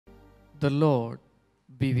The Lord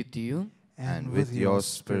be with you. And with your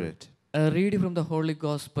spirit. A reading from the Holy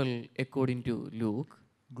Gospel according to Luke,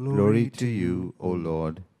 Glory to you, O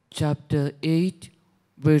Lord. chapter 8,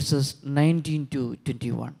 verses 19 to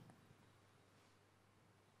 21.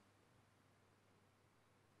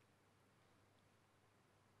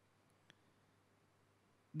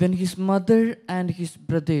 Then his mother and his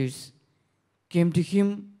brothers came to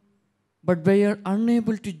him, but were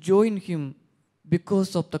unable to join him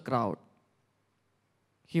because of the crowd.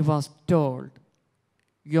 He was told,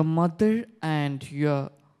 "Your mother and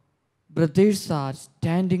your brothers are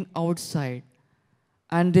standing outside,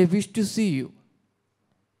 and they wish to see you."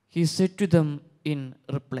 He said to them in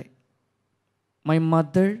reply, "My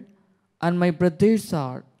mother and my brothers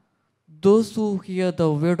are those who hear the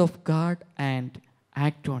word of God and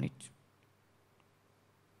act on it."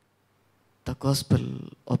 The Gospel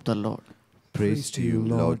of the Lord. Praise to you,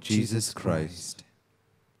 Lord Jesus Christ.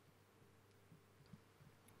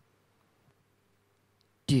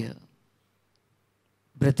 Dear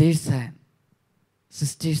brothers and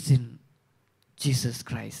sisters in Jesus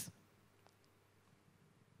Christ,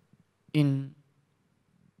 in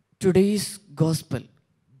today's Gospel,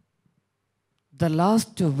 the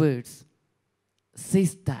last two words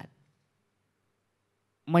says that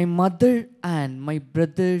my mother and my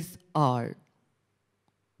brothers are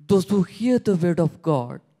those who hear the word of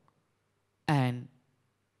God and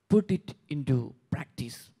put it into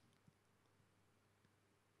practice.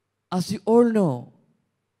 As you all know,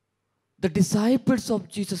 the disciples of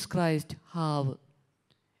Jesus Christ have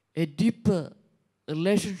a deeper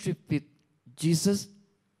relationship with Jesus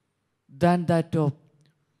than that of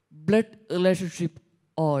blood relationship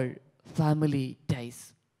or family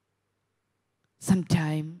ties.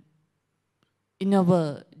 Sometime in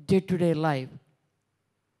our day-to-day life,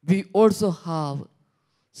 we also have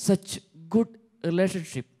such good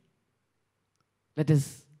relationship. Let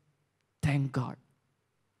us thank God.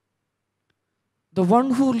 The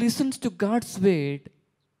one who listens to God's word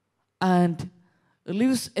and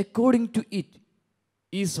lives according to it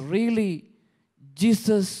is really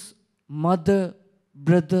Jesus' mother,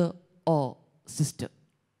 brother, or sister.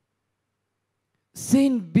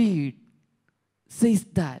 Saint Bede says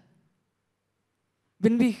that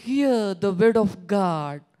when we hear the word of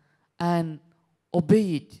God and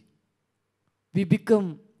obey it, we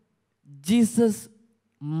become Jesus'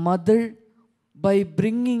 mother by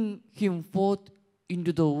bringing him forth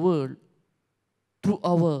into the world through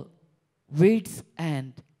our words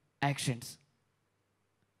and actions.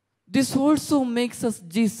 This also makes us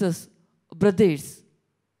Jesus' brothers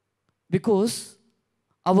because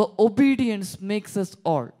our obedience makes us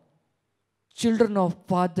all children of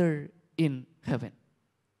Father in heaven.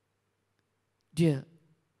 Dear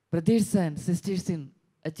brothers and sisters in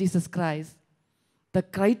Jesus Christ, the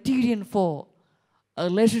criterion for a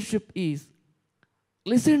relationship is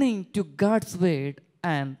listening to God's word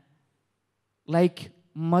and, like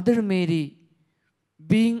Mother Mary,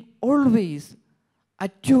 being always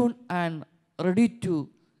attuned and ready to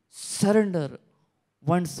surrender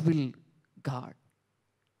one's will God.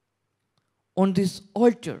 On this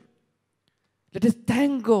altar, let us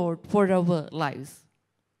thank God for our lives,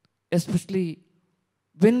 especially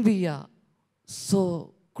when we are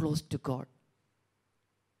so close to God.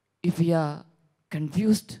 If we are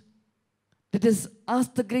confused, let us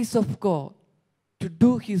ask the grace of God to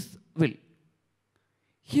do His will.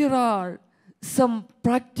 Here are some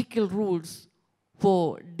practical rules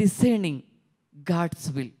for discerning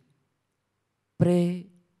God's will. Pray,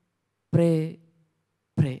 pray,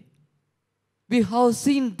 pray. We have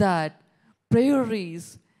seen that prayer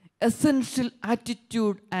is essential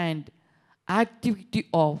attitude and activity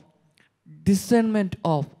of discernment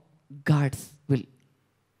of God's will.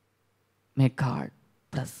 May God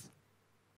bless.